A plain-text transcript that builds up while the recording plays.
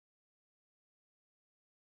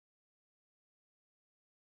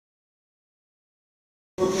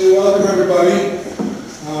Okay, welcome everybody.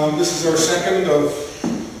 This is our second of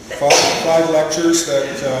five lectures that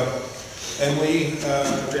Emily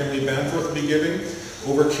Banforth will be giving.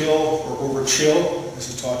 Overkill or overchill. This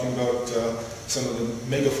is talking about some of the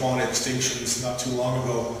megafaunal extinctions not too long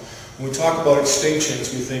ago. When we talk about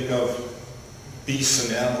extinctions, we think of beasts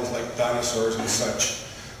and animals like dinosaurs and such.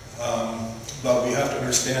 But we have to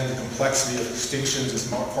understand the complexity of extinctions is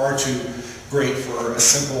far too great for a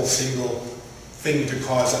simple single thing to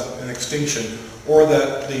cause an extinction, or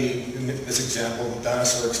that in this example, the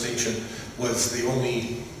dinosaur extinction was the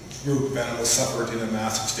only group of animals suffered in a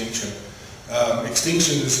mass extinction.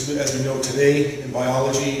 Extinction, as we know today in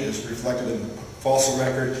biology, is reflected in the fossil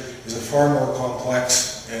record, is a far more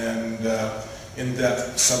complex and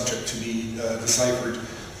in-depth subject to be deciphered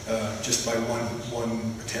just by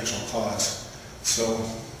one potential cause. So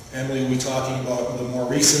Emily will be talking about the more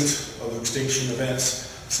recent of extinction events,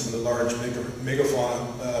 some of the large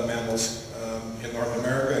megafaunal mammals in North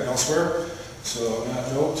America and elsewhere. So on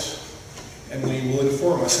that note, Emily will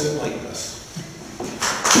inform us and enlighten us.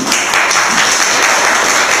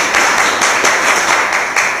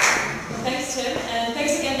 Thanks, Tim, and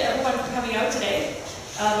thanks again to everyone for coming out today.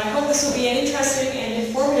 I hope this will be an interesting and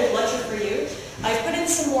informative lecture for you. I've put in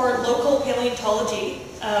some more local paleontology,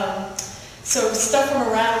 so stuff from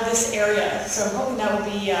around this area, so I'm hoping that will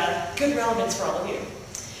be good relevance for all of you.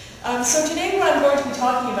 So today what I'm going to be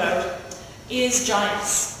talking about is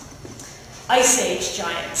giants, Ice Age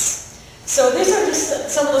giants. So these are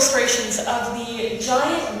just some illustrations of the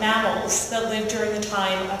giant mammals that lived during the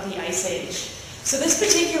time of the Ice Age. So this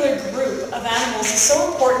particular group of animals is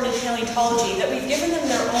so important in paleontology that we've given them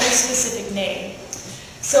their own specific name.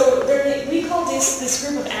 So we call this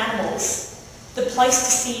group of animals the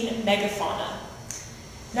Pleistocene megafauna.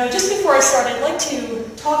 Now just before I start, I'd like to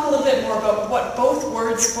talk a little bit more about what both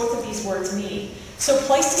of these words mean. So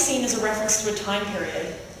Pleistocene is a reference to a time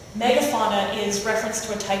period. Megafauna is reference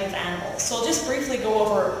to a type of animal. So I'll just briefly go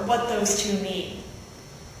over what those two mean.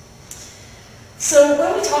 So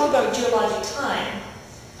when we talk about geologic time,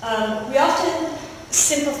 we often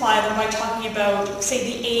simplify them by talking about, say,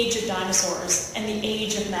 the age of dinosaurs and the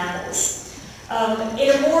age of mammals. In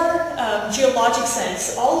a more geologic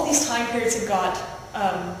sense, all of these time periods have got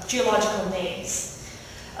geological names.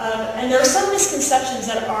 And there are some misconceptions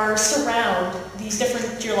that surround these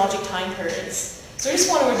different geologic time periods. So I just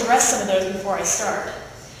want to address some of those before I start.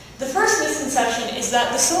 The first misconception is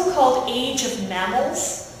that the so-called age of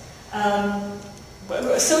mammals,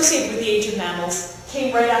 associated with the age of mammals,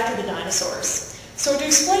 came right after the dinosaurs. So to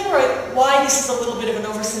explain why this is a little bit of an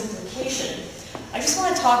oversimplification, I just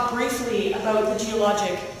want to talk briefly about the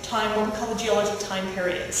geologic time, what we call the geologic time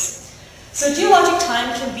periods. So geologic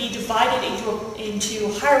time can be divided into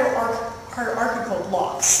hierarchical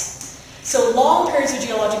blocks. So long periods of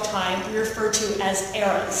geologic time we refer to as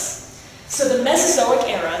eras. So the Mesozoic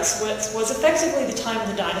era was effectively the time of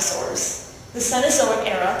the dinosaurs. The Cenozoic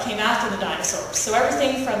era came after the dinosaurs. So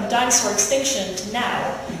everything from the dinosaur extinction to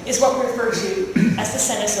now is what we refer to as the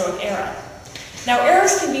Cenozoic era. Now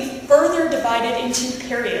eras can be further divided into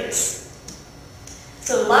periods.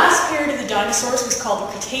 So the last period of the dinosaurs was called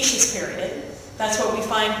the Cretaceous period. That's what we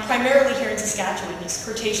find primarily here in Saskatchewan, is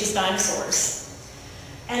Cretaceous dinosaurs.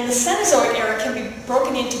 And the Cenozoic era can be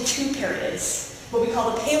broken into two periods, what we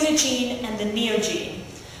call the Paleogene and the Neogene.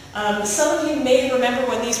 Some of you may remember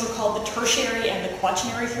when these were called the Tertiary and the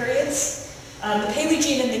Quaternary periods. The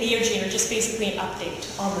Paleogene and the Neogene are just basically an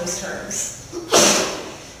update on those terms.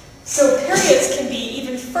 So periods can be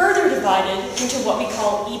even further divided into what we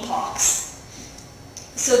call epochs.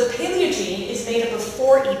 So the Paleogene is made up of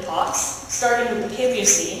 4 epochs, starting with the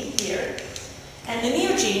Paleocene here. And the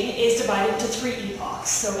Neogene is divided into 3 epochs,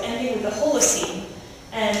 so ending with the Holocene.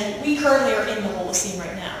 And we currently are in the Holocene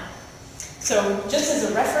right now. So just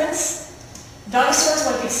as a reference, dinosaurs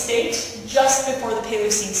went extinct just before the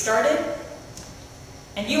Paleocene started.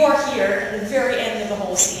 And you are here at the very end of the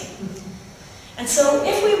Holocene. And so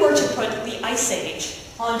if we were to put the Ice Age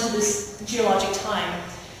onto this geologic time,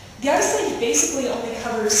 the Ice Age basically only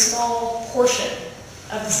covers a small portion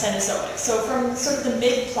of the Cenozoic. So from sort of the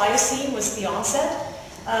mid-Pliocene was the onset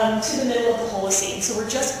to the middle of the Holocene. So we're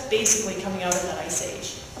just basically coming out of that Ice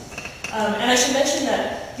Age. And I should mention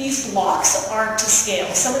that these blocks aren't to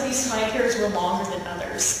scale. Some of these time periods were longer than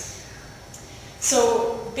others.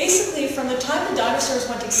 So basically from the time the dinosaurs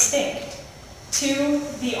went extinct to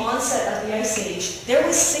the onset of the Ice Age, there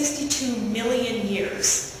was 62 million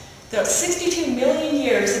years. There were 62 million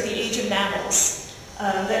years of the age of mammals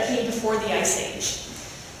that came before the Ice Age.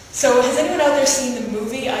 So has anyone out there seen the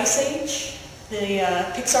movie Ice Age? The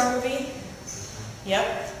Pixar movie? Yep,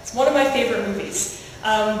 it's one of my favorite movies.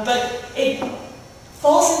 But it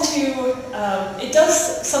falls into, it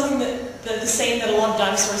does something the same that a lot of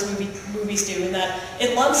dinosaurs movies do, in that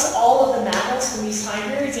it lumps all of the mammals from these time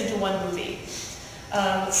periods into one movie.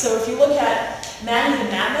 So if you look at Manny the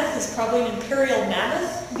mammoth, is probably an imperial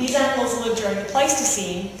mammoth. These animals lived during the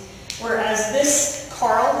Pleistocene, whereas this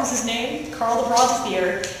Carl, who's his name, Carl the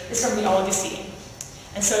Brontosaur, is from the Oligocene.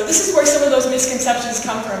 And so this is where some of those misconceptions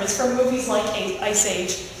come from. It's from movies like Ice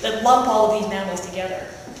Age that lump all of these mammals together.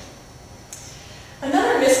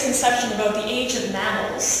 Another misconception about the age of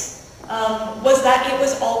mammals was that it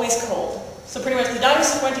was always cold. So pretty much the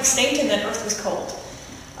dinosaurs went extinct and then Earth was cold.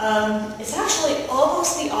 It's actually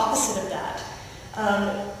almost the opposite of that.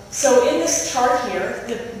 So in this chart here,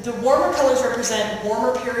 the warmer colors represent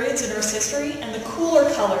warmer periods in Earth's history, and the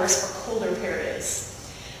cooler colors are colder periods.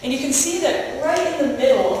 And you can see that right in the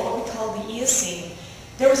middle of what we call the Eocene,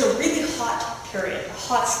 there was a really hot period, a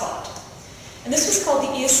hot spot. And this was called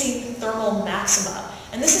the Eocene thermal maxima.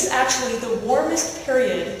 And this is actually the warmest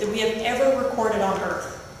period that we have ever recorded on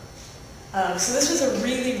Earth. So this was a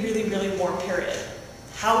really, really, really warm period.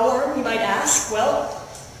 How warm, you might ask? Well,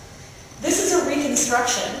 this is a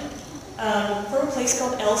reconstruction from a place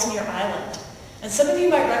called Ellesmere Island. And some of you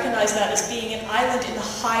might recognize that as being an island in the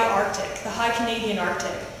high Arctic, the high Canadian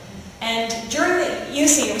Arctic. And during the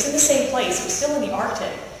Eocene, it was in the same place, it was still in the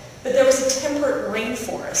Arctic, but there was a temperate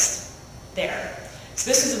rainforest there. So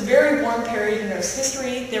this was a very warm period in Earth's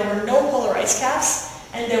history. There were no polar ice caps,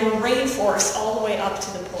 and there were rainforests all the way up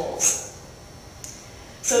to the poles.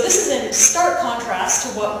 So this is in stark contrast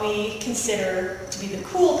to what we consider to be the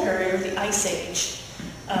cool period, or the Ice Age.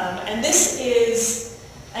 And this is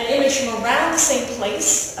an image from around the same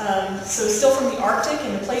place, so still from the Arctic,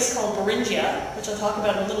 in a place called Beringia, which I'll talk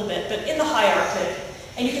about in a little bit, but in the high Arctic.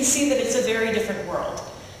 And you can see that it's a very different world.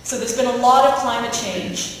 So there's been a lot of climate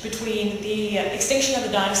change between the extinction of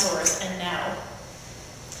the dinosaurs and now.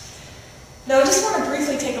 Now I just want to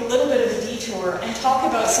briefly take a little bit of a detour and talk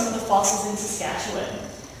about some of the fossils in Saskatchewan.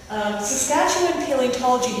 Saskatchewan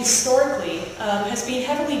paleontology historically has been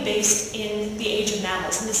heavily based in the age of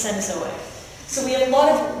mammals, in the Cenozoic. So we have a lot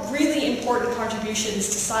of really important contributions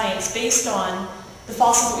to science based on the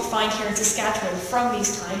fossils that we find here in Saskatchewan from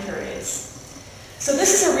these time periods. So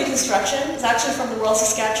this is a reconstruction. It's actually from the Royal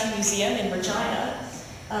Saskatchewan Museum in Regina.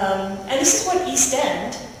 And this is what East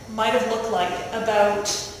End might have looked like about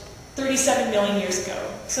 37 million years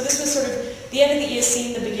ago. So this was sort of the end of the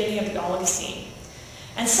Eocene, the beginning of the Oligocene.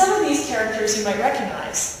 And some of these characters you might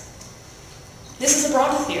recognize. This is a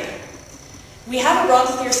Brontosaur. We have a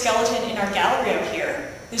Brontosaur skeleton in our gallery out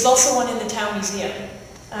here. There's also one in the town museum.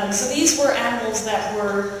 So these were animals that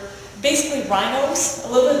were basically rhinos,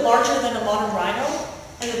 a little bit larger than a modern rhino,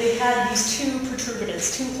 and that they had these two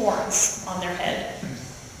protuberance, two horns on their head.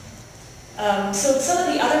 So some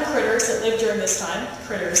of the other critters that lived during this time,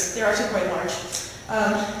 they're actually quite large.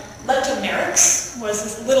 Leptomeryx was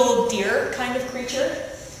this little deer kind of creature,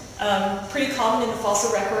 pretty common in the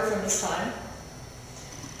fossil record from this time.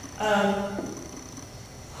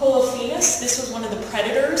 Holophemus, this was one of the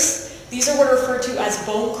predators. These are what are referred to as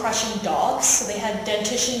bone-crushing dogs, so they had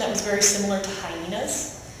dentition that was very similar to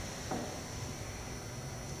hyenas.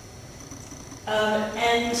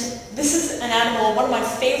 And this is an animal, one of my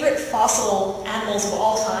favorite fossil animals of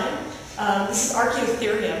all time. This is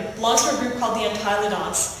Archaeotherium, belongs to a group called the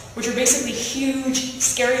Antylodonts, which are basically huge,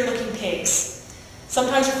 scary-looking pigs,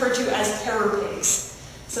 sometimes referred to as terror pigs.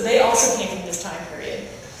 So they also came from this time period.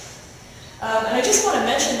 And I just want to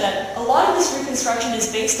mention that a lot of this reconstruction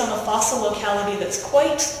is based on a fossil locality that's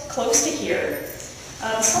quite close to here.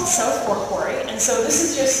 It's called South Fork Quarry, and so this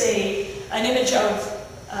is just an image of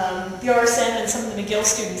the RSM and some of the McGill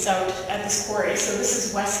students out at this quarry. So this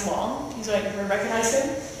is Wes Long, you might recognize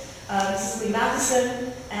him. This is Lee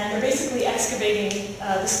Matheson, and they're basically excavating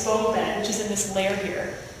this bone bed, which is in this layer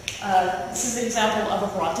here. This is an example of a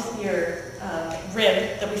Brontosaur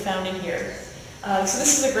rib that we found in here. So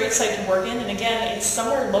this is a great site to work in, and again, it's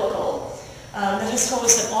somewhere local that has told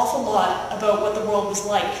us an awful lot about what the world was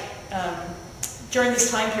like during this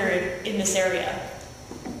time period in this area.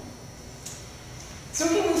 So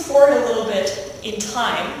we can move forward a little bit in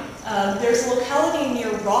time. There's a locality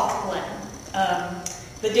near Rock Glen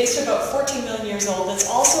that dates to about 14 million years old that's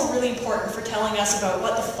also really important for telling us about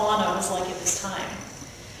what the fauna was like at this time.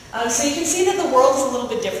 So you can see that the world is a little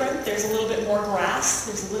bit different. There's a little bit more grass,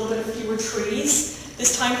 there's a little bit of fewer trees.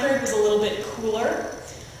 This time period was a little bit cooler,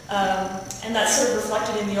 and that's sort of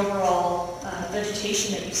reflected in the overall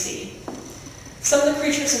vegetation that you see. Some of the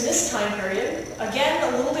creatures in this time period,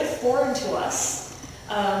 again, a little bit foreign to us,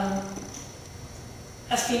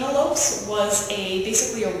 Ephenolopes was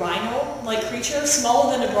basically a rhino-like creature,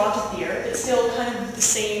 smaller than a brontothere, but still kind of the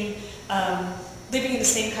same, living in the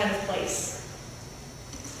same kind of place.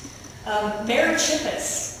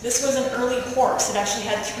 Merychippus, this was an early horse. It actually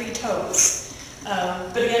had 3 toes.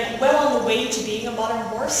 But again, well on the way to being a modern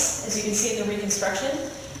horse, as you can see in the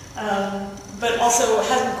reconstruction, but also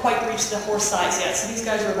hasn't quite reached the horse size yet, so these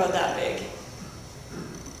guys are about that big.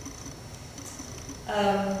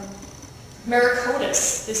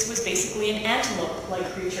 Mericotus, this was basically an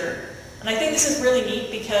antelope-like creature. And I think this is really neat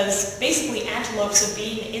because basically antelopes have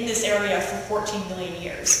been in this area for 14 million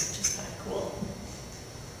years, which is kind of cool.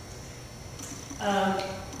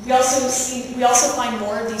 We also find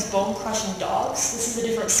more of these bone-crushing dogs. This is a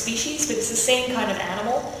different species, but it's the same kind of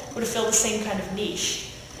animal, would have filled the same kind of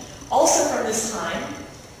niche. Also from this time,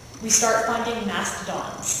 we start finding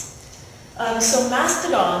mastodons. So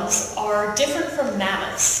mastodons are different from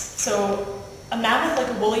mammoths. So a mammoth, like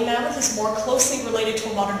a woolly mammoth, is more closely related to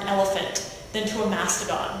a modern elephant than to a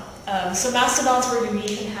mastodon. So mastodons were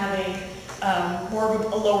unique in having more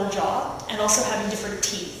of a lower jaw and also having different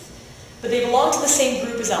teeth. But they belong to the same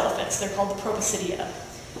group as elephants. They're called the Proboscidea.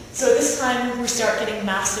 So at this time, we start getting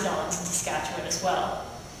mastodons in Saskatchewan as well.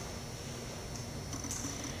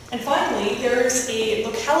 And finally, there's a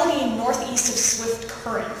locality northeast of Swift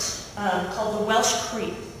Current called the Welsh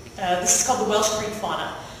Crete. This is called the Welsh Crete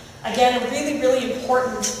fauna. Again, a really, really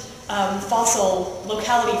important fossil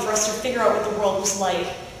locality for us to figure out what the world was like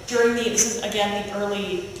during this is again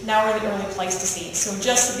now we're in the early Pleistocene, so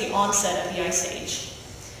just at the onset of the Ice Age.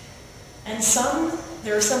 And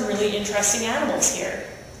there are some really interesting animals here.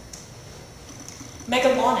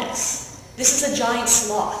 Megafaunal. This is a giant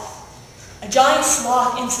sloth. A giant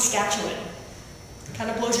sloth in Saskatchewan.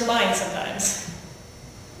 Kind of blows your mind sometimes.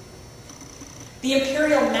 The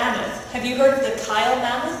imperial mammoth. Have you heard of the Kyle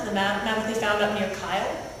mammoth? The mammoth they found up near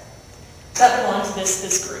Kyle? That belonged to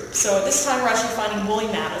this group. So at this time we're actually finding woolly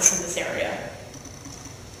mammoths in this area.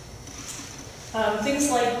 Things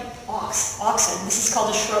like oxen. This is called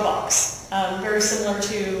a shrub ox. Very similar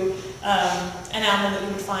to an animal that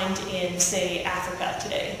you would find in, say, Africa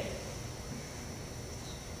today.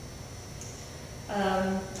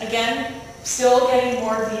 Again, still getting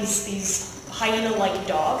more of these hyena-like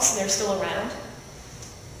dogs. They're still around.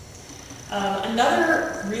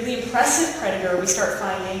 Another really impressive predator we start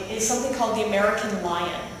finding is something called the American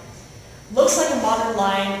lion. Looks like a modern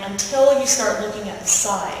lion until you start looking at the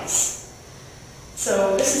size.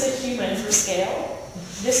 So this is a human for scale,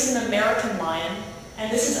 this is an American lion,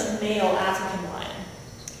 and this is a male African lion.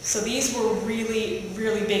 So these were really,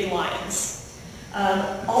 really big lions.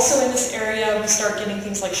 Also in this area we start getting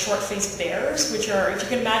things like short-faced bears, which are, if you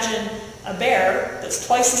can imagine a bear that's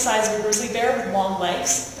twice the size of a grizzly bear with long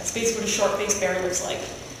legs, that's basically what a short-faced bear looks like.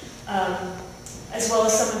 As well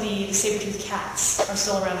as some of the saber-toothed cats are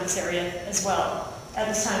still around this area as well, at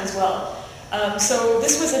this time as well. So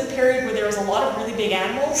this was a period where there was a lot of really big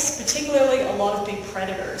animals, particularly a lot of big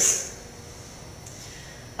predators.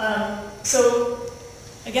 So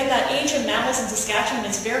again, that age of mammals in Saskatchewan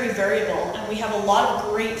is very variable, and we have a lot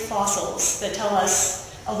of great fossils that tell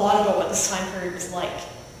us a lot about what this time period was like.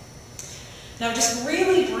 Now just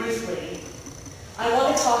really briefly, I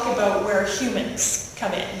want to talk about where humans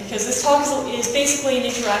come in, because this talk is basically an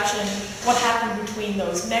interaction, what happened between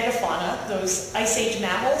those megafauna, those Ice Age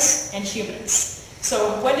mammals, and humans.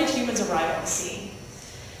 So when did humans arrive on the scene?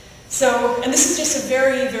 So, and this is just a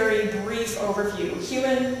very, very brief overview.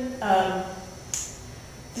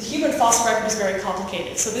 The human fossil record is very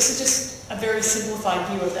complicated, so this is just a very simplified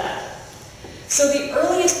view of that. So the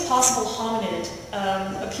earliest possible hominid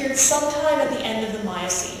appeared sometime at the end of the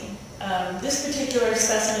Miocene. This particular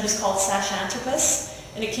specimen is called Saskatchewan,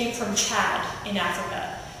 and it came from Chad in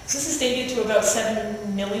Africa. So this is dated to about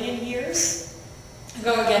 7 million years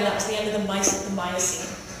ago. Again, that was the end of the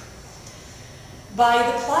Miocene. By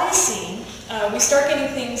the Pliocene, we start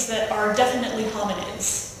getting things that are definitely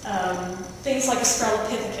hominids. Things like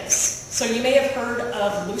Australopithecus. So you may have heard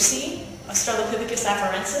of Lucy, Australopithecus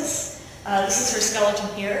afarensis. This is her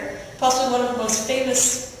skeleton here, possibly one of the most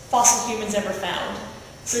famous fossil humans ever found.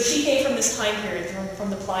 So she came from this time period, from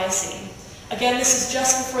the Pliocene. Again, this is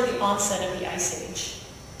just before the onset of the Ice Age.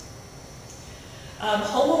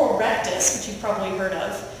 Homo erectus, which you've probably heard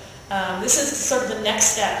of, this is sort of the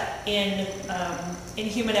next step in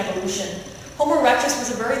human evolution. Homo erectus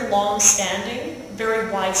was a very long-standing,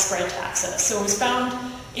 very widespread taxa. So it was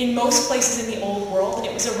found in most places in the Old World, and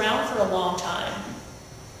it was around for a long time.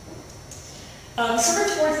 Sort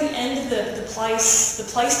of towards the end of the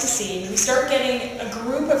Pleistocene, we start getting a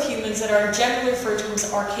group of humans that are generally referred to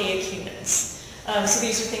as archaic humans. So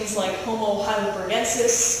these are things like Homo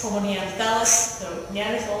heidelbergensis, Homo neanderthalis, so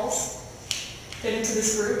Neanderthals fit into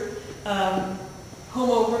this group.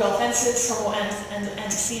 Homo rudolfensis, Homo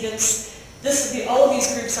antecedents. All of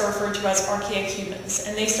these groups are referred to as archaic humans,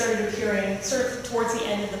 and they started appearing sort of towards the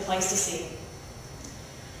end of the Pleistocene.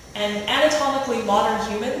 And anatomically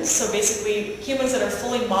modern humans, so basically humans that are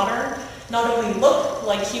fully modern, not only look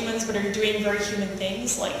like humans, but are doing very human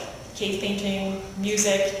things like cave painting,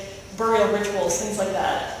 music, burial rituals, things like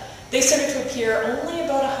that. They started to appear only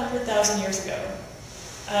about 100,000 years ago.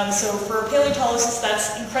 So for paleontologists,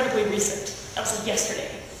 that's incredibly recent. That was like yesterday.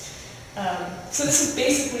 So this is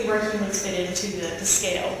basically where humans fit into the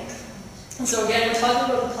scale. And so again, we're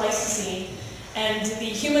talking about the Pleistocene, and the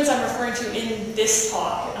humans I'm referring to in this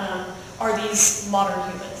talk are these modern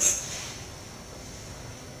humans.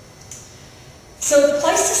 So the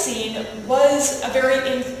Pleistocene was a very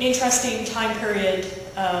interesting time period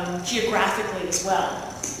geographically as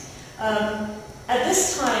well. At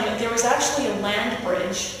this time, there was actually a land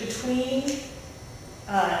bridge between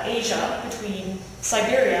Asia, between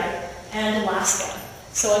Siberia and Alaska.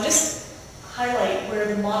 So I'll just highlight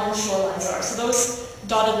where the modern shorelines are. So those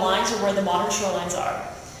dotted lines are where the modern shorelines are.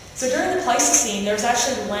 So during the Pleistocene, there was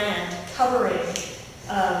actually land covering,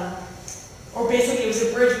 or basically it was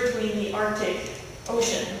a bridge between the Arctic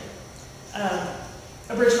Ocean,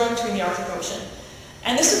 a bridge going between the Arctic Ocean.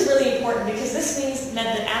 And this was really important because this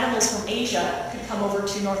meant that animals from Asia could come over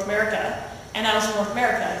to North America, and animals from North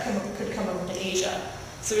America could come over to Asia.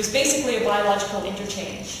 So it was basically a biological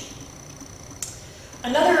interchange.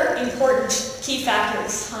 Another important key factor at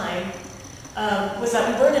this time was that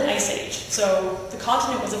we were in an ice age. So the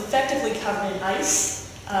continent was effectively covered in ice.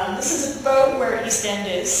 This is about where East End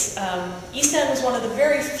is. East End was one of the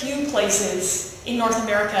very few places in North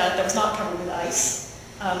America that was not covered with ice.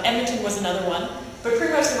 Edmonton was another one, but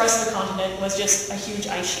pretty much the rest of the continent was just a huge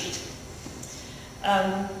ice sheet.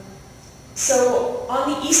 So on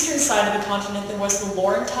the eastern side of the continent, there was the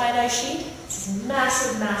Laurentide ice sheet. This is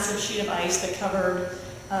massive, massive sheet of ice that covered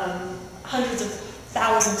hundreds of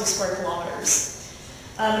thousands of square kilometers.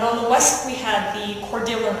 And on the west, we had the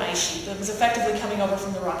Cordilleran ice sheet that was effectively coming over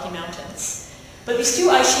from the Rocky Mountains. But these two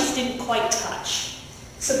ice sheets didn't quite touch.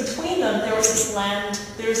 So between them, there was this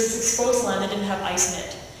exposed land that didn't have ice in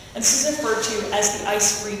it. And this is referred to as the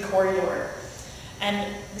ice-free corridor.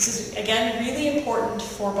 And this is, again, really important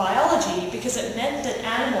for biology because it meant that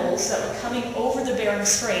animals that were coming over the Bering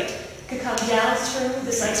Strait could come down through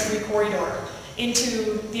this ice-free corridor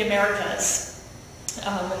into the Americas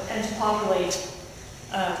and to populate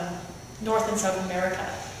North and South America.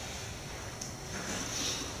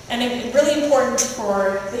 And really important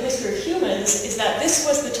for the history of humans is that this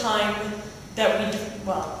was the time that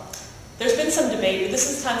there's been some debate, but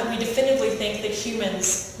this is the time that we definitively think that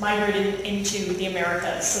humans migrated into the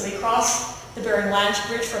Americas. So they crossed the Bering Land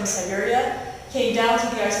Bridge from Siberia, came down to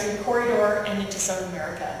the ice-free corridor, and into South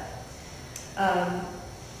America.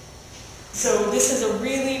 So this is a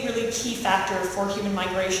really, really key factor for human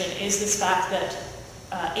migration, is this fact that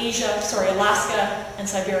Alaska and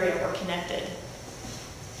Siberia were connected.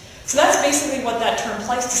 So that's basically what that term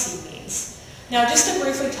Pleistocene means. Now, just to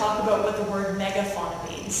briefly talk about what the word megafauna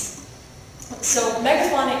means. So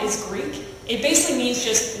megafauna is Greek. It basically means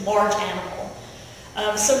just large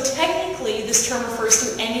animal. So technically, this term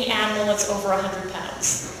refers to any animal that's over 100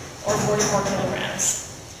 pounds, or 44 kilograms.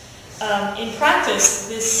 In practice,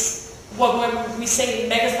 when we say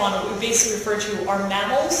megafauna, what we basically refer to are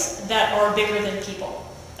mammals that are bigger than people,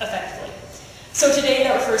 effectively. So today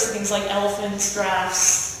that refers to things like elephants,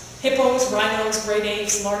 giraffes, hippos, rhinos, great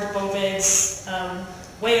apes, large bovids,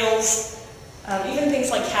 whales, even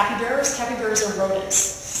things like capybaras. Capybaras are rodents,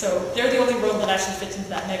 so they're the only rodent that actually fits into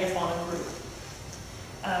that megafauna group.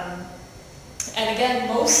 And again,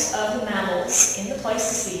 most of the mammals in the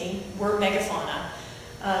Pleistocene were megafauna.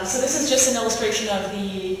 So this is just an illustration of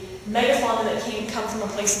the megafauna that come from a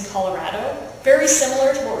place in Colorado. Very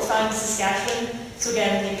similar to what we found in Saskatchewan. So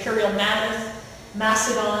again, the imperial mammoth,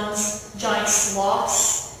 mastodons, giant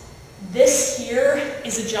sloths. This here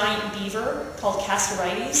is a giant beaver called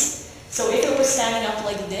Castorites. So if it was standing up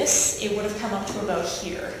like this, it would have come up to about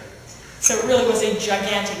here. So it really was a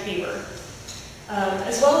gigantic beaver.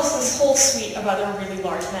 As well as this whole suite of other really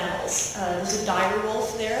large mammals. There's a dire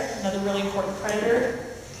wolf there, another really important predator.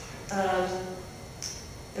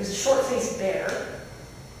 There's a short-faced bear.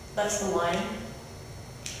 That's the lion.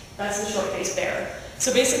 That's the short-faced bear.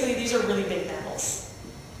 So basically, these are really big mammals.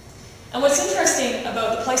 And what's interesting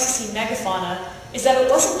about the Pleistocene megafauna is that it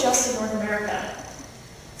wasn't just in North America.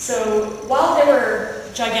 So while there were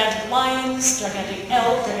gigantic lions, gigantic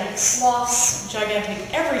elk, gigantic sloths,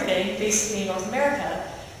 gigantic everything, basically in North America.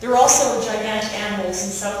 There are also gigantic animals in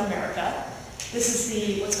South America. This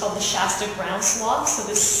is what's called the Shasta ground sloth. So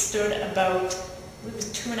this stood about, I believe it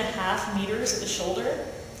was 2.5 meters at the shoulder.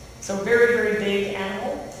 So very, very big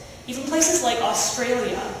animal. Even places like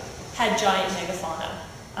Australia had giant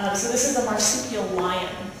megafauna. So this is the marsupial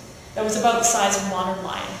lion that was about the size of a modern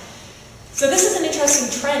lion. So this is an interesting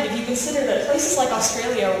trend if you consider that places like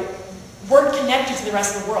Australia weren't connected to the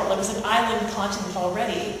rest of the world. It was an island continent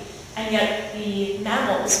already, and yet the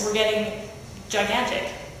mammals were getting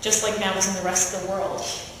gigantic, just like mammals in the rest of the world.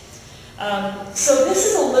 So this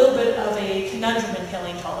is a little bit of a conundrum in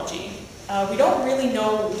paleontology. We don't really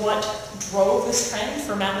know what drove this trend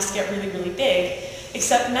for mammals to get really, really big,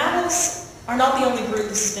 except mammals are not the only group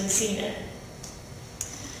this has been seen in.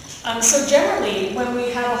 So generally, when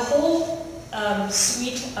we have a whole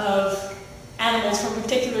suite of animals from a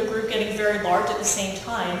particular group getting very large at the same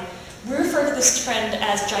time, we refer to this trend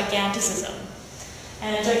as giganticism.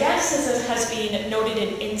 And giganticism has been noted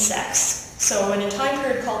in insects. So in a time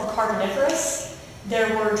period called the Carboniferous,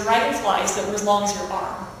 there were dragonflies that were as long as your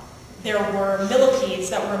arm. There were millipedes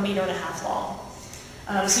that were 1.5 meters long.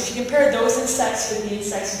 So if you compare those insects with the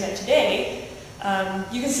insects you get today,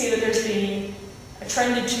 you can see that there's been a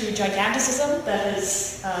trend into giganticism that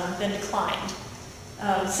has then declined.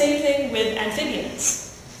 Same thing with amphibians.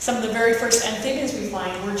 Some of the very first amphibians we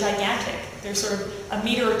find were gigantic. They're sort of 1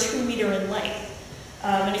 meter or 2 meter in length.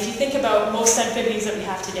 And if you think about most amphibians that we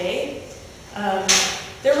have today,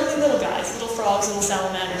 they're really little guys, little frogs, little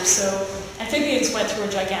salamanders. So amphibians went through a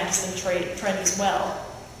gigantism trend as well.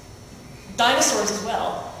 Dinosaurs as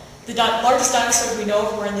well. The largest dinosaurs we know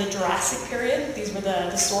of were in the Jurassic period. These were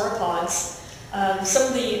the sauropods.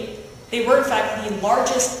 They were in fact the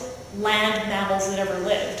largest land mammals that ever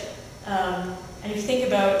lived. And if you think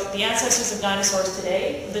about the ancestors of dinosaurs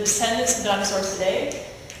today, the descendants of dinosaurs today,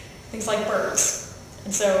 things like birds.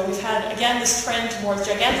 And so we've had, again, this trend towards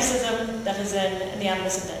giganticism that has then, and the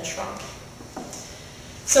animals have then shrunk.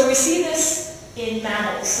 So we see this in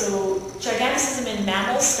mammals. So giganticism in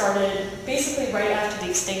mammals started basically right after the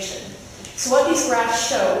extinction. So what these graphs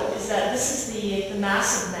show is that this is the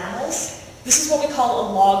mass of mammals. This is what we call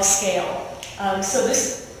a log scale. So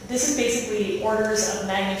this is basically orders of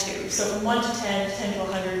magnitude. So from 1 to 10, 10 to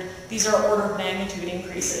 100, these are order of magnitude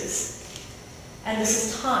increases. And this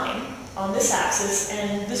is time on this axis,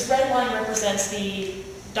 and this red line represents the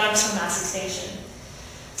dinosaur mass extinction.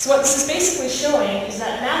 So what this is basically showing is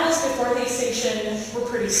that mammals before the extinction were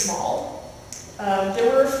pretty small.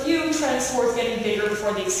 There were a few trends towards getting bigger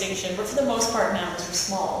before the extinction, but for the most part mammals were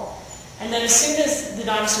small. And then as soon as the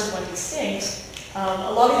dinosaurs went extinct,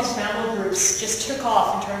 a lot of these mammal groups just took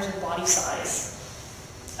off in terms of body size.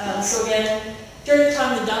 So again, during the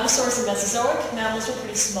time of the dinosaurs in Mesozoic, mammals were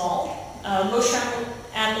pretty small. Most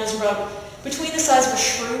animals were about between the size of a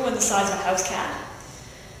shrew and the size of a house cat.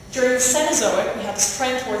 During the Cenozoic, we have this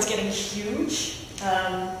trend towards getting huge.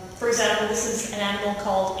 For example, this is an animal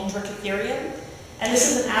called Indracotherium, and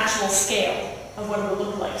this is an actual scale of what it would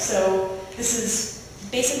look like. So this is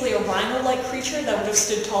basically a rhino-like creature that would have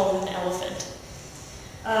stood taller than an elephant.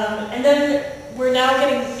 And then we're now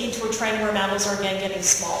getting into a trend where mammals are again getting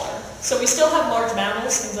smaller. So we still have large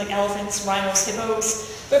mammals, things like elephants, rhinos, hippos,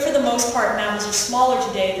 but for the most part mammals are smaller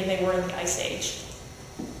today than they were in the Ice Age.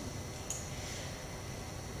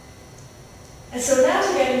 And so now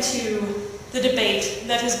to get into the debate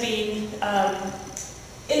that has been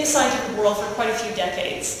in the scientific world for quite a few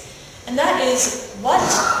decades. And that is, what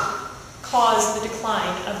caused the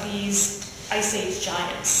decline of these Ice Age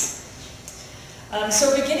giants?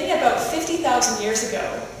 So beginning about 50,000 years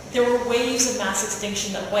ago, there were waves of mass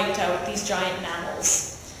extinction that wiped out these giant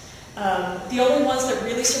mammals. The only ones that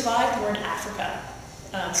really survived were in Africa.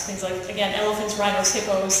 So things like, again, elephants, rhinos,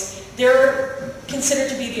 hippos. They're considered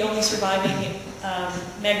to be the only surviving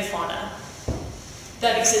megafauna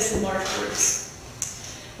that exists in large groups.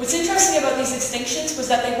 What's interesting about these extinctions was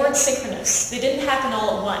that they weren't synchronous. They didn't happen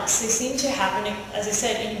all at once. They seemed to happen, as I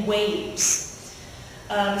said, in waves.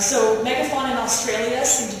 So megafauna in Australia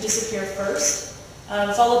seemed to disappear first,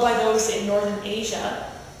 followed by those in northern Asia,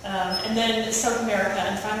 and then South America,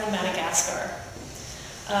 and finally Madagascar.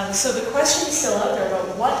 So the question is still out there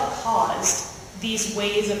about what caused these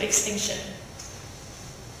waves of extinction.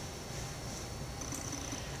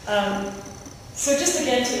 So just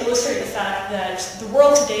again to illustrate the fact that the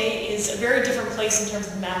world today is a very different place in terms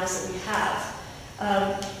of the mammals that we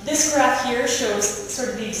have. This graph here shows sort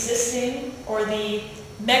of the existing, or the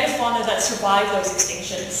megafauna that survived those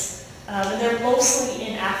extinctions. And they're mostly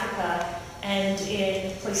in Africa and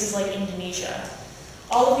in places like Indonesia.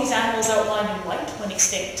 all of these animals outlined in white went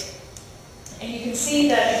extinct. And you can see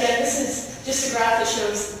that, again, this is just a graph that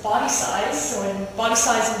shows body size, so in body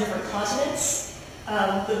size in different continents.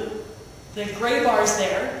 The gray bars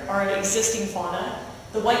there are existing fauna.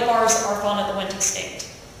 The white bars are fauna that went extinct.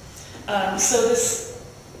 So this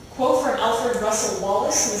quote from Alfred Russel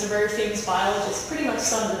Wallace, who was a very famous biologist, pretty much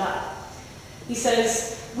summed it up. He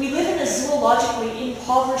says, "We live in a zoologically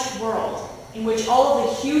impoverished world in which all of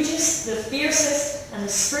the hugest, the fiercest, and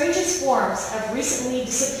the strangest forms have recently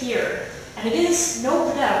disappeared, and it is,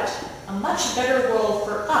 no doubt, a much better world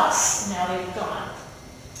for us now they've gone."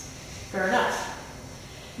 Fair enough.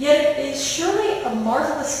 Yet it is surely a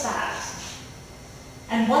marvelous fact,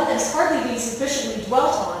 and one that has hardly been sufficiently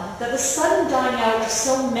dwelt on, that the sudden dying out of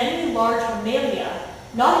so many large mammalia,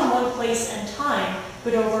 not in one place and time,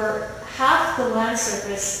 but over half the land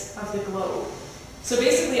surface of the globe. So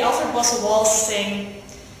basically, Alfred Russel Wallace is saying,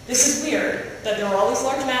 this is weird, that there were all these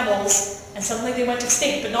large mammals, and suddenly they went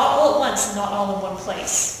extinct, but not all at once, and not all in one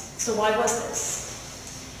place. So why was this?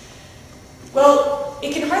 Well,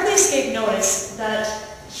 it can hardly escape notice that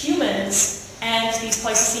humans and these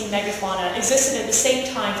Pleistocene megafauna existed at the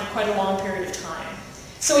same time for quite a long period of time.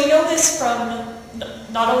 So we know this from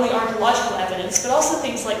not only archaeological evidence, but also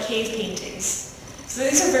things like cave paintings. So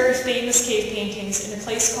these are very famous cave paintings in a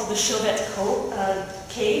place called the Chauvet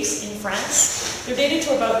Caves in France. They're dated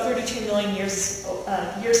to about 32 million years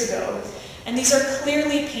ago, and these are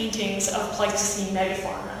clearly paintings of Pleistocene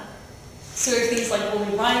megafauna. So we have things like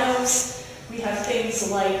woolly rhinos, we have things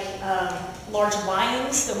like large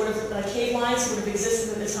lions that would have, cave lions that would have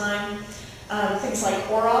existed at the time, things like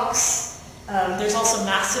aurochs. There's also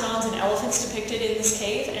mastodons and elephants depicted in this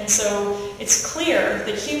cave, and so it's clear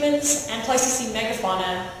that humans and Pleistocene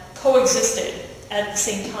megafauna coexisted at the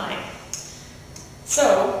same time.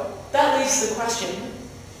 So that leads to the question,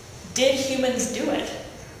 did humans do it?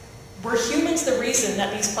 Were humans the reason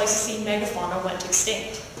that these Pleistocene megafauna went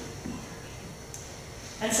extinct?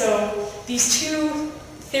 And so these two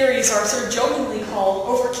theories are sort of jokingly called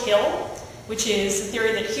overkill, which is the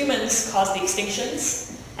theory that humans caused the extinctions,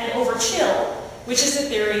 and overchill, which is the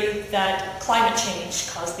theory that climate change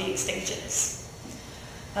caused the extinctions.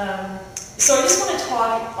 So I just want to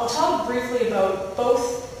I'll talk briefly about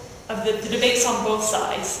both of the debates on both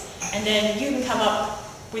sides, and then you can come up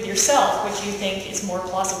with yourself which you think is more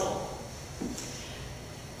plausible.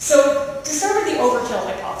 So to start with the overkill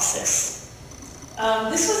hypothesis.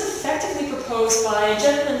 This was effectively proposed by a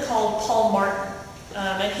gentleman called Paul Martin.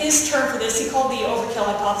 And his term for this, he called the overkill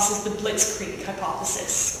hypothesis the blitzkrieg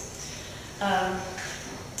hypothesis.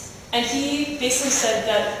 And he basically said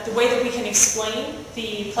that the way that we can explain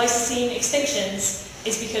the Pleistocene extinctions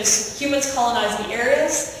is because humans colonized the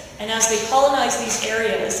areas, and as they colonized these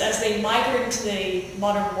areas, as they migrated into the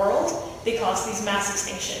modern world, they caused these mass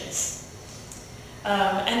extinctions.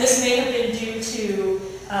 And this may have been due to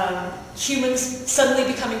humans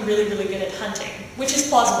suddenly becoming really, really good at hunting, which is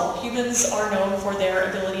plausible. Humans are known for their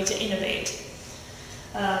ability to innovate.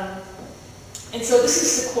 And so this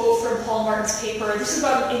is a quote from Paul Martin's paper. This is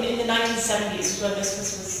about in the 1970s when this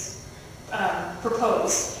was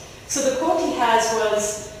proposed. So the quote he has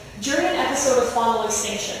was, "During an episode of faunal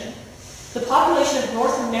extinction, the population of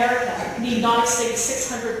North America need not exceed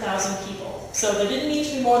 600,000 people." So there didn't need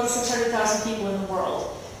to be more than 600,000 people in the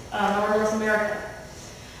world, or North America.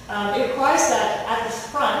 It requires that at the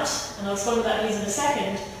front, and I'll explain what that means in a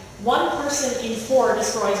second, 1 person in 4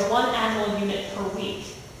 destroys 1 animal unit per week.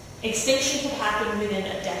 Extinction could happen within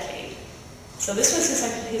a decade. So this was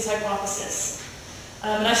his hypothesis.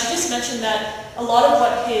 And I should just mention that a lot of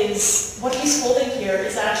what he's holding here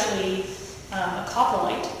is actually a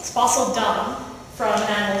coprolite. It's fossil dung from an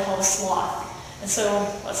animal called a sloth. And so,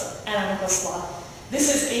 what's an animal called a sloth?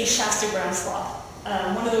 This is a Shasta ground sloth,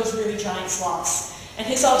 one of those really giant sloths. And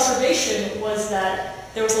his observation was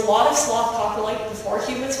that there was a lot of sloth coprolite before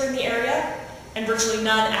humans were in the area, and virtually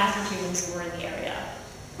none after humans were in the area.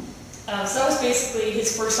 So that was basically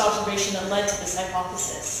his first observation that led to this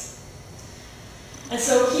hypothesis. And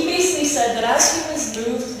so he basically said that as humans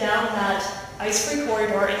moved down that ice-free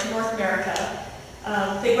corridor into North America,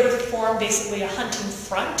 they would have formed basically a hunting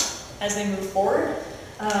front as they moved forward.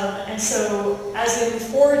 And so as they moved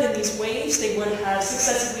forward in these waves, they would have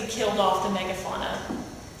successively killed off the megafauna.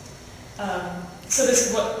 So this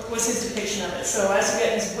is what was his depiction of it. So as you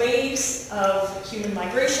get these waves of human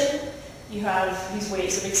migration, you have these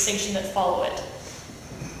waves of extinction that follow it.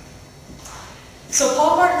 So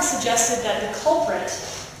Paul Martin suggested that the culprit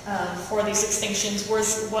for these extinctions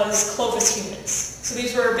was Clovis humans. So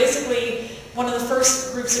these were basically one of the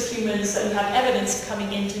first groups of humans that we have evidence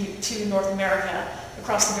coming into North America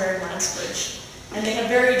across the Bering Lands Bridge. And they have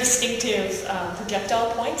very distinctive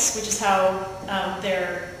projectile points, which is how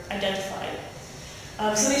they're identified.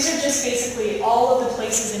 So these are just basically all of the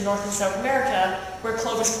places in North and South America where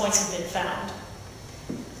Clovis points have been found.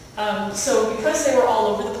 So because they were all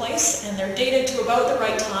over the place and they're dated to about the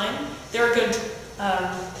right time, they're a good,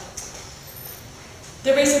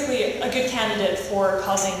 they're basically a good candidate for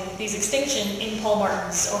causing these extinction in Paul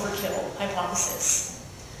Martin's overkill hypothesis.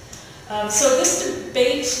 So this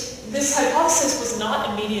debate, this hypothesis was not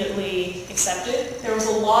immediately accepted. There was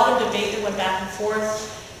a lot of debate that went back and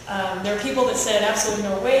forth. There were people that said, absolutely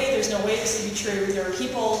no way, there's no way this could be true. There were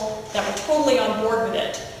people that were totally on board with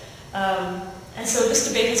it. And so this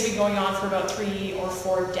debate has been going on for about 3 or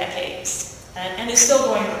 4 decades, and is still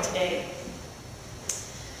going on today.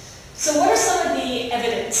 So what are some of the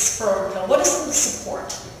evidence for overkill? What is some of the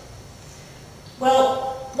support?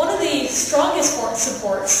 Well, one of the strongest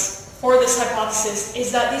supports for this hypothesis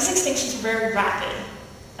is that these extinctions are very rapid.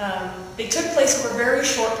 They took place over a very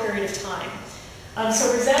short period of time. So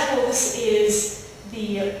for example, this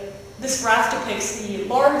graph depicts the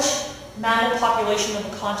large mammal population of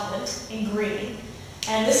a continent in green,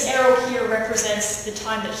 and this arrow here represents the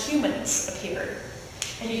time that humans appeared.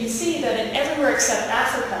 And you can see that in everywhere except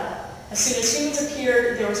Africa, as soon as humans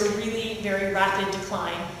appeared, there was a really very rapid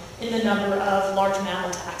decline in the number of large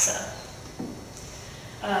mammal taxa.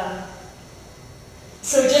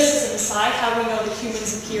 So just as an aside, how do we know that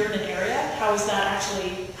humans appear in an area? How is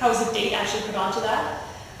the date actually put onto that?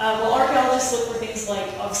 Well, archaeologists look for things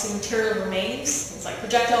like, obviously, material remains, things like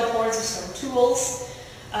projectile points or stone tools.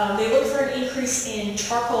 They look for an increase in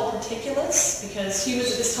charcoal particulates, because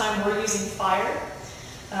humans at this time were using fire.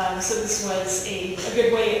 So this was a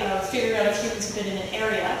good way of figuring out if humans had been in an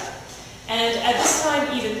area. And at this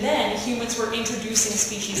time, even then, humans were introducing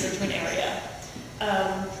species into an area.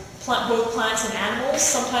 Both plants and animals,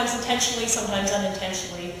 sometimes intentionally, sometimes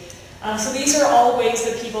unintentionally. So these are all ways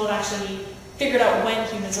that people have actually figured out when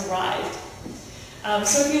humans arrived.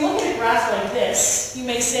 So if you look at a graph like this, you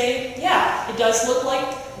may say, yeah, it does look like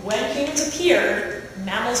when humans appeared,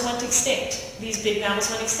 mammals went extinct. These big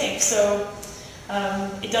mammals went extinct. So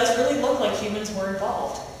it does really look like humans were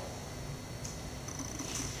involved.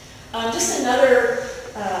 Just another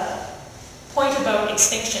point about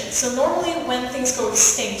extinction. So normally when things go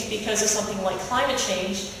extinct because of something like climate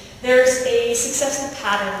change, there's a successive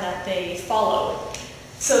pattern that they follow.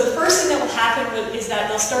 So the first thing that will happen is that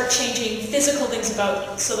they'll start changing physical things about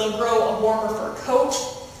them. So they'll grow a warmer fur coat.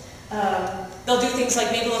 They'll do things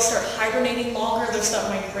like maybe they'll start hibernating longer, they'll start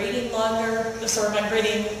migrating longer, they'll start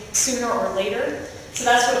migrating sooner or later. So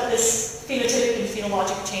that's what this phenotypic and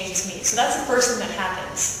phenologic changes mean. So that's the first thing that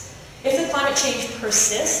happens. If the climate change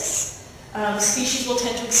persists, species will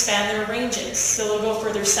tend to expand their ranges. So they'll go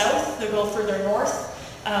further south, they'll go further north,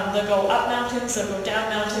 they'll go up mountains, they'll go down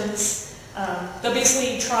mountains. They'll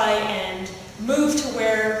basically try and move to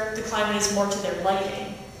where the climate is more to their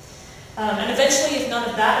liking. And eventually, if none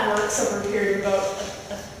of that works over a period of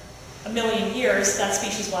about a million years, that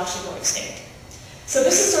species will actually go extinct. So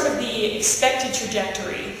this is sort of the expected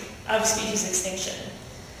trajectory of species extinction.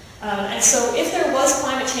 And so if there was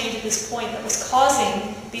climate change at this point that was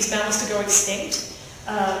causing these mammals to go extinct,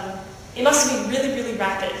 it must have been really, really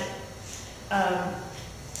rapid.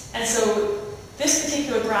 And so this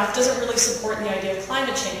particular graph doesn't really support the idea of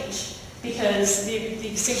climate change because the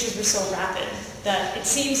extinctions were so rapid that it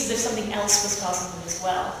seems as if something else was causing them as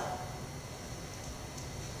well.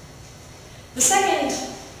 The second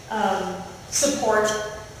support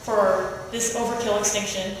for this overkill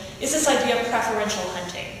extinction is this idea of preferential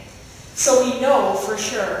hunting. So we know for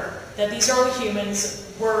sure that these early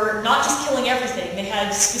humans were not just killing everything, they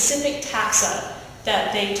had specific taxa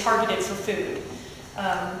that they targeted for food.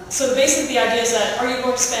 So basically the idea is that are you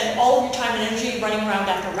going to spend all of your time and energy running around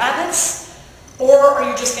after rabbits, or are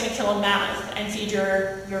you just going to kill a mammoth and feed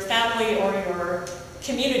your family or your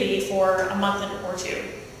community for a month or two?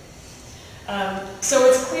 So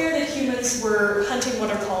it's clear that humans were hunting what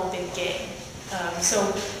are called big game.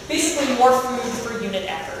 So basically more food per unit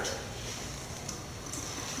effort.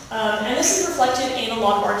 And this is reflected in a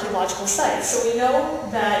lot of archaeological sites. So we know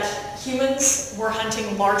that humans were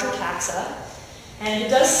hunting larger taxa, and it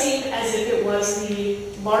does seem as if it was the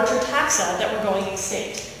larger taxa that were going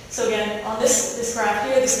extinct. So again, on this graph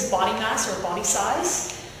here, this is body mass or body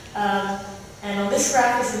size. And on this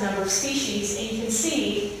graph is the number of species, and you can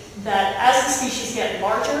see that as the species get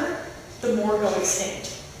larger, the more go extinct.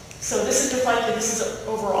 So this is reflected, this is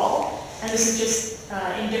overall, and this is just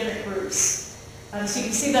in different groups. So you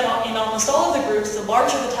can see that in almost all of the groups, the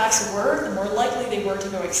larger the taxa were, the more likely they were to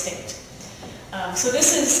go extinct. So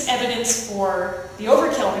this is evidence for the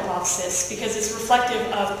overkill hypothesis because it's reflective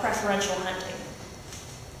of preferential hunting.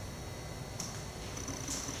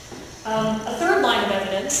 A third line of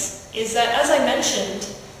evidence is that, as I mentioned,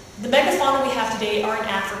 the megafauna we have today are in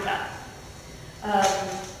Africa.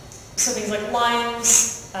 So things like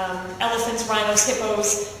lions, elephants, rhinos,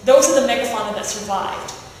 hippos, those are the megafauna that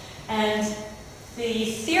survived. And the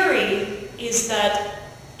theory is that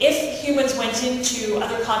if humans went into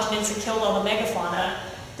other continents and killed all the megafauna,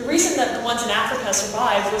 the reason that the ones in Africa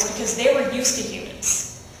survived was because they were used to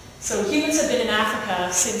humans. So humans have been in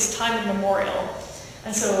Africa since time immemorial.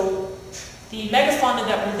 And so the megafauna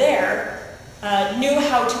that were there knew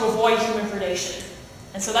how to avoid human predation.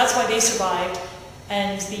 And so that's why they survived.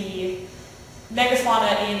 And the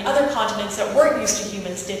megafauna in other continents that weren't used to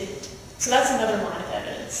humans didn't. So that's another line of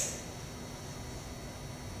evidence.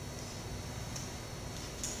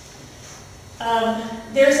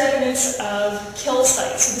 There's evidence of kill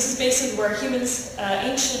sites. So this is basically where humans,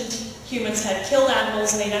 ancient humans had killed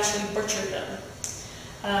animals and they'd actually butchered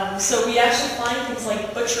them. So we actually find things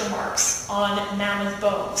like butcher marks on mammoth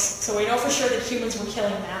bones. So we know for sure that humans were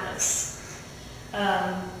killing mammoths.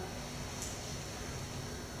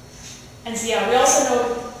 And so yeah, we also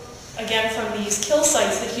know, again from these kill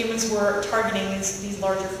sites, that humans were targeting these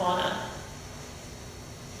larger fauna.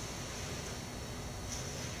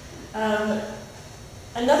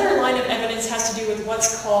 Another line of evidence has to do with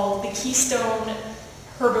what's called the keystone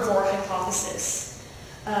herbivore hypothesis.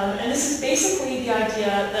 And this is basically the idea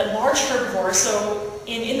that large herbivores, so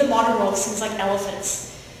in the modern world, things like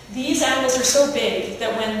elephants, these animals are so big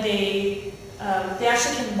that when they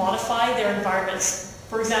actually can modify their environments.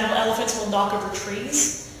 For example, elephants will knock over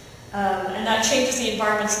trees, and that changes the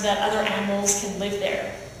environment so that other animals can live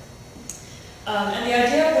there. And the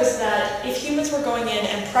idea was that if humans were going in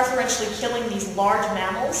and preferentially killing these large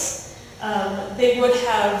mammals, they would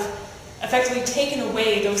have effectively taken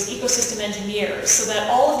away those ecosystem engineers so that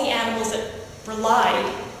all of the animals that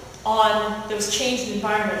relied on those changed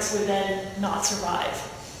environments would then not survive.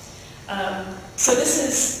 So this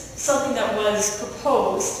is something that was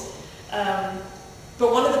proposed,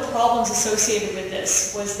 but one of the problems associated with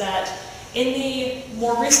this was that in the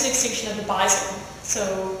more recent extinction of the bison,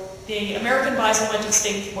 so the American bison went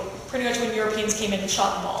extinct pretty much when Europeans came in and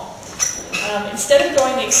shot them all. Instead of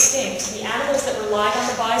going extinct, the animals that relied on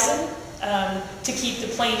the bison to keep the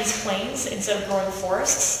plains plains instead of growing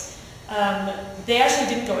forests, they actually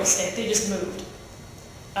didn't go extinct, they just moved.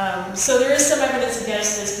 So there is some evidence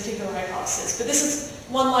against this particular hypothesis, but this is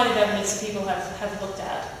one line of evidence that people have looked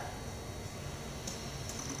at.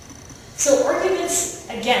 So arguments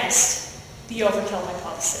against the overkill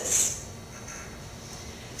hypothesis.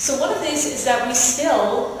 So one of these is that we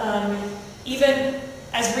still, even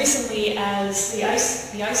as recently as the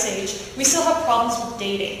Ice Age, we still have problems with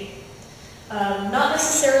dating. Not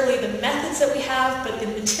necessarily the methods that we have, but the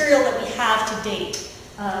material that we have to date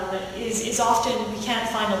is often, we can't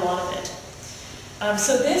find a lot of it.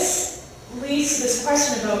 So this leads to this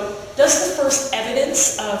question about, does the first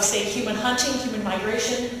evidence of, say, human hunting, human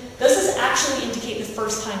migration, does this actually indicate the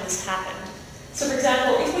first time this happened? So for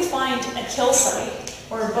example, if we find a kill site,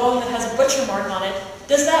 or a bone that has a butcher mark on it,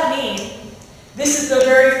 does that mean this is the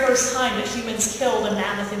very first time that humans killed a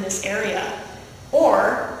mammoth in this area?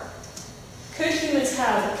 Or could humans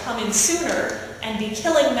have come in sooner and be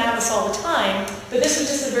killing mammoths all the time, but this was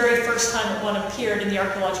just the very first time that one appeared in the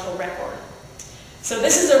archaeological record? So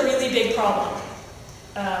this is a really big problem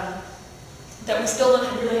that we still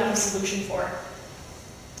don't really have a solution for.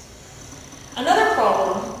 Another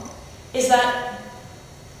problem is that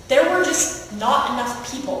there were just not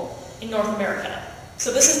enough people in North America.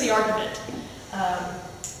 So this is the argument.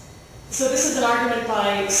 So this is an argument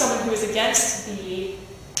by someone who is against the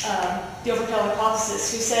overkill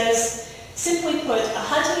hypothesis, who says, simply put, a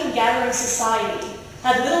hunting and gathering society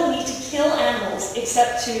had little need to kill animals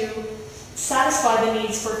except to satisfy the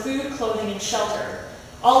needs for food, clothing, and shelter,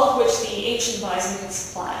 all of which the ancient bison could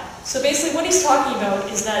supply. So basically what he's talking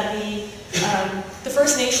about is that the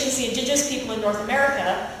First Nations, the indigenous people in North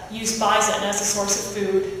America, used bison as a source of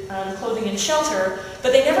food, clothing, and shelter,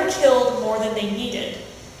 but they never killed more than they needed,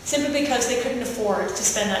 simply because they couldn't afford to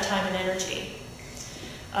spend that time and energy.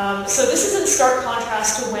 So this is in stark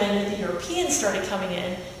contrast to when the Europeans started coming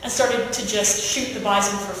in and started to just shoot the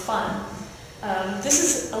bison for fun. This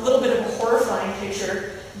is a little bit of a horrifying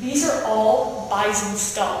picture. These are all bison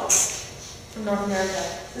skulls from North America.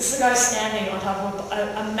 This is a guy standing on top of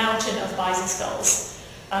a mountain of bison skulls.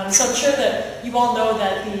 So I'm sure that you all know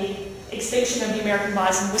that the extinction of the American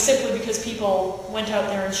bison was simply because people went out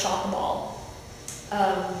there and shot them all.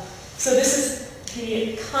 So this is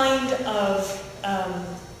the kind of,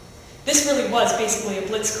 this really was basically a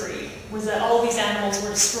blitzkrieg, was that all of these animals were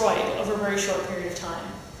destroyed over a very short period of time.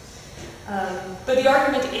 But the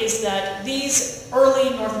argument is that these early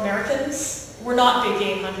North Americans were not big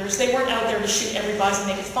game hunters. They weren't out there to shoot every bison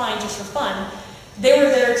they could find just for fun. They were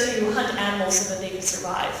there to hunt animals so that they could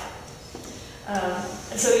survive.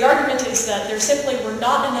 And so the argument is that there simply were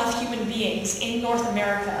not enough human beings in North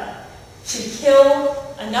America to kill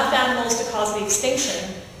enough animals to cause the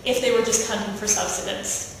extinction if they were just hunting for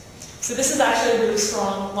subsistence. So this is actually a really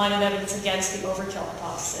strong line of evidence against the overkill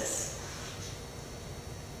hypothesis.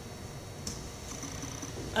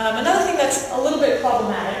 Another thing that's a little bit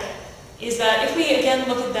problematic is that if we again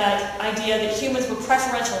look at that idea that humans were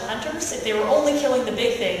preferential hunters, if they were only killing the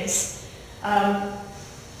big things,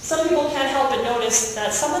 some people can't help but notice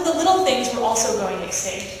that some of the little things were also going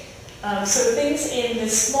extinct. So things in the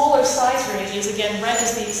smaller size ranges, again red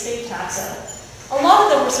is the extinct taxa, a lot of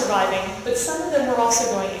them were surviving, but some of them were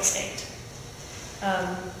also going extinct.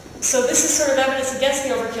 So this is sort of evidence against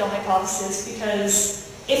the overkill hypothesis,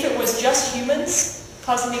 because if it was just humans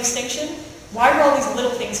causing the extinction, why were all these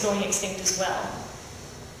little things going extinct as well?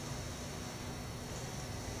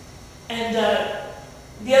 And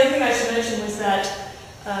the other thing I should mention was that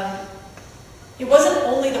it wasn't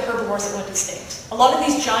only the herbivores that went extinct. A lot of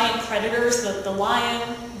these giant predators, the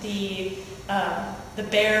lion, the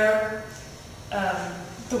bear,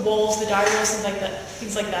 the wolves, the direwolves,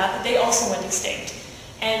 things like that, they also went extinct.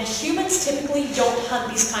 And humans typically don't hunt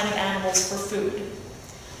these kind of animals for food.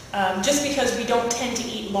 Just because we don't tend to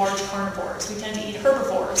eat large carnivores. We tend to eat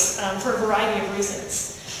herbivores for a variety of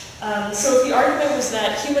reasons. So if the argument was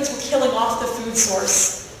that humans were killing off the food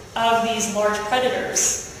source of these large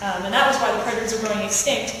predators, and that was why the predators were going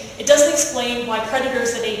extinct, it doesn't explain why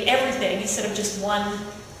predators that ate everything instead of just one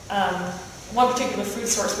particular food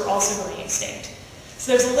source were also going extinct.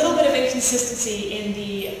 So there's a little bit of inconsistency in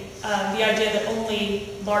the idea that only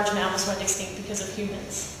large mammals went extinct because of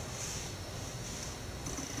humans.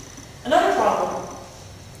 Another problem,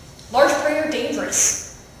 large prey are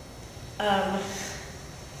dangerous.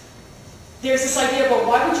 There's this idea about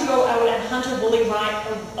why would you go out and hunt a woolly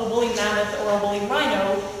mammoth or a woolly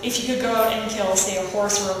rhino if you could go out and kill, say, a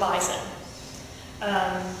horse or a bison.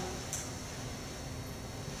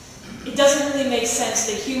 It doesn't really make sense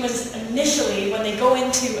that humans initially, when they go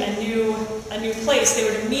into a new place, they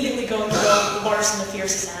would immediately go and kill the largest and the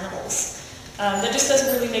fiercest animals. That just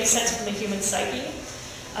doesn't really make sense from the human psyche.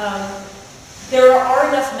 There are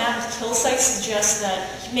enough mammoth kill sites to suggest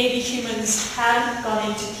that maybe humans had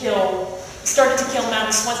started to kill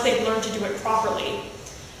mammoths once they'd learned to do it properly.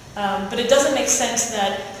 But it doesn't make sense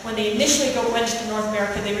that when they initially went to North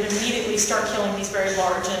America, they would immediately start killing these very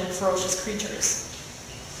large and ferocious creatures.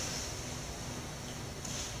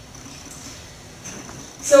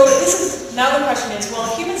 So now the question is, well,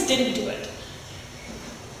 if humans didn't do it,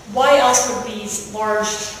 why else would these large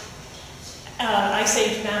Ice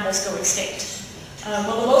Age mammals go extinct?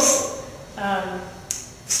 Well, the most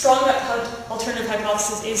strong alternative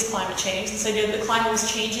hypothesis is climate change. This idea that the climate was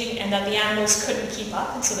changing and that the animals couldn't keep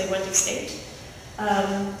up, and so they went extinct.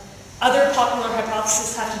 Other popular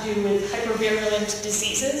hypotheses have to do with hypervirulent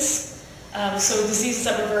diseases. So diseases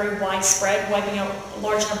that were very widespread, wiping out a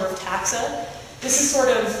large number of taxa. This is sort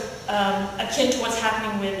of akin to what's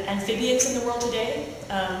happening with amphibians in the world today.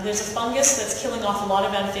 There's a fungus that's killing off a lot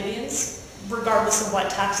of amphibians, regardless of what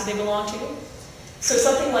taxa they belong to. So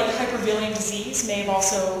something like hypervirulent disease may have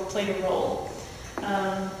also played a role.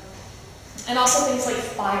 And also things like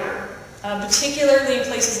fire, particularly in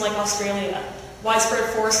places like Australia.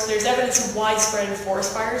 There's evidence of widespread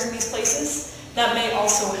forest fires in these places that may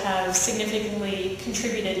also have significantly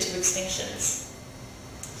contributed to extinctions.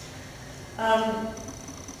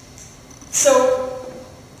 So,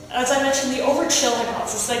 as I mentioned, the overchill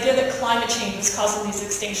hypothesis, the idea that climate change is causing these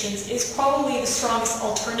extinctions, is probably the strongest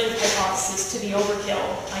alternative hypothesis to the overkill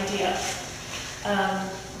idea.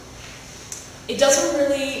 It doesn't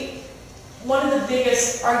really, one of the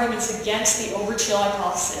biggest arguments against the overchill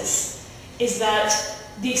hypothesis is that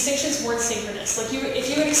the extinctions weren't synchronous. Like if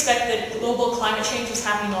you would expect that global climate change was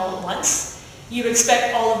happening all at once, you would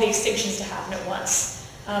expect all of the extinctions to happen at once.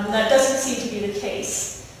 That doesn't seem to be the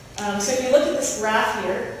case. So if you look at this graph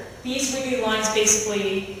here, these wiggly lines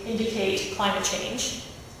basically indicate climate change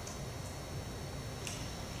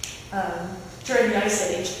during the Ice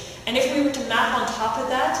Age. And if we were to map on top of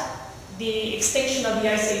that the extinction of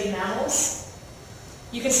the Ice Age mammals,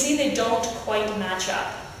 you can see they don't quite match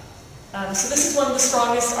up. So this is one of the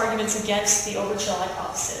strongest arguments against the overchill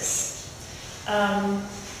hypothesis.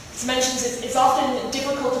 As mentioned, it's often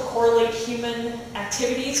difficult to correlate human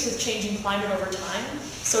activities with changing climate over time.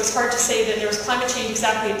 So it's hard to say that there was climate change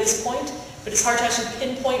exactly at this point, but it's hard to actually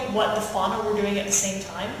pinpoint what the fauna were doing at the same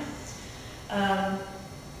time.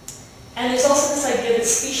 And there's also this idea that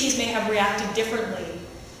species may have reacted differently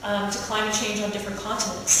to climate change on different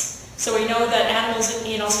continents. So we know that animals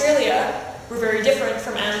in Australia were very different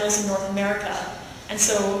from animals in North America. And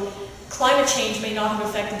so climate change may not have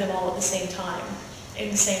affected them all at the same time,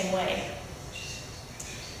 in the same way.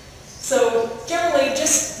 So generally,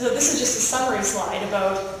 this is just a summary slide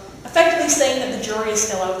about effectively saying that the jury is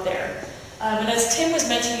still out there. And as Tim was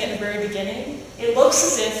mentioning at the very beginning, it looks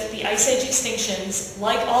as if the Ice Age extinctions,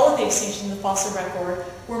 like all of the extinctions in the fossil record,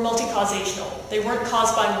 were multi-causational. They weren't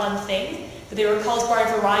caused by one thing, but they were caused by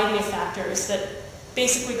a variety of factors that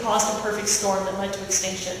basically caused a perfect storm that led to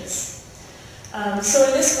extinctions. So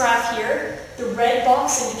in this graph here, the red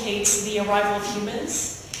box indicates the arrival of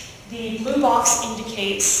humans. The blue box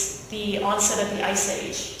indicates the onset of the Ice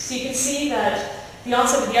Age. So you can see that the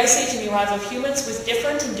onset of the Ice Age and the arrival of humans was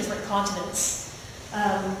different in different continents.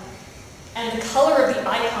 And the color of the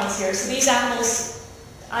icons here, so these animal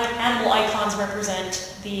icons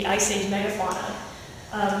represent the Ice Age megafauna.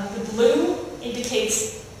 The blue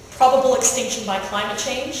indicates probable extinction by climate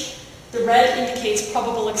change. The red indicates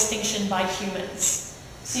probable extinction by humans.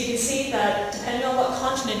 So you can see that depending on what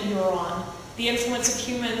continent you were on, the influence of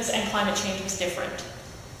humans and climate change was different.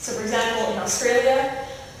 So for example, in Australia,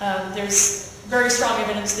 there's very strong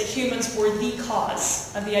evidence that humans were the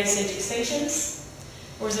cause of the Ice Age extinctions.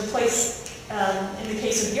 Whereas in the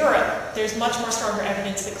case of Europe, there's much more stronger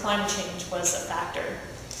evidence that climate change was a factor.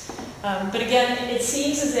 But again, it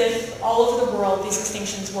seems as if all over the world these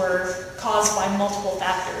extinctions were caused by multiple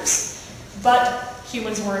factors, but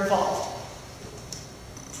humans were involved.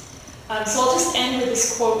 So I'll just end with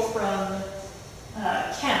this quote from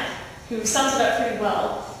Kemp, who sums it up pretty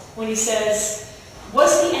well when he says,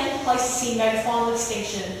 "Was the end Pleistocene megafaunal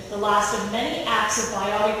extinction the last of many acts of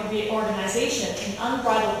biotic reorganization in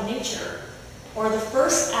unbridled nature, or the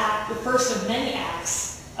first of many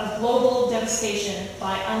acts of global devastation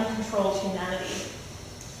by uncontrolled humanity?"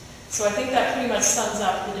 So I think that pretty much sums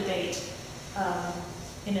up the debate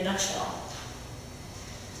in a nutshell.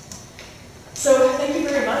 So thank you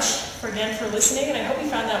very much again for listening, and I hope you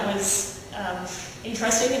found that was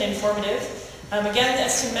interesting and informative. Again,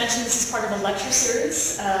 as Tim mentioned, this is part of a lecture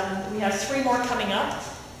series. We have 3 more coming up.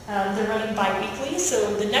 They're running bi-weekly,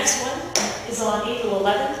 so the next one is on April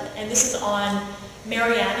 11th, and this is on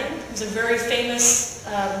Mary Anning, who's a very famous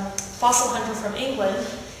fossil hunter from England,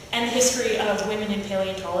 and the history of women in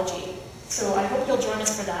paleontology. So I hope you'll join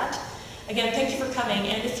us for that. Again, thank you for coming,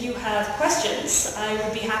 and if you have questions, I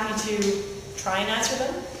would be happy to try and answer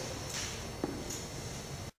them.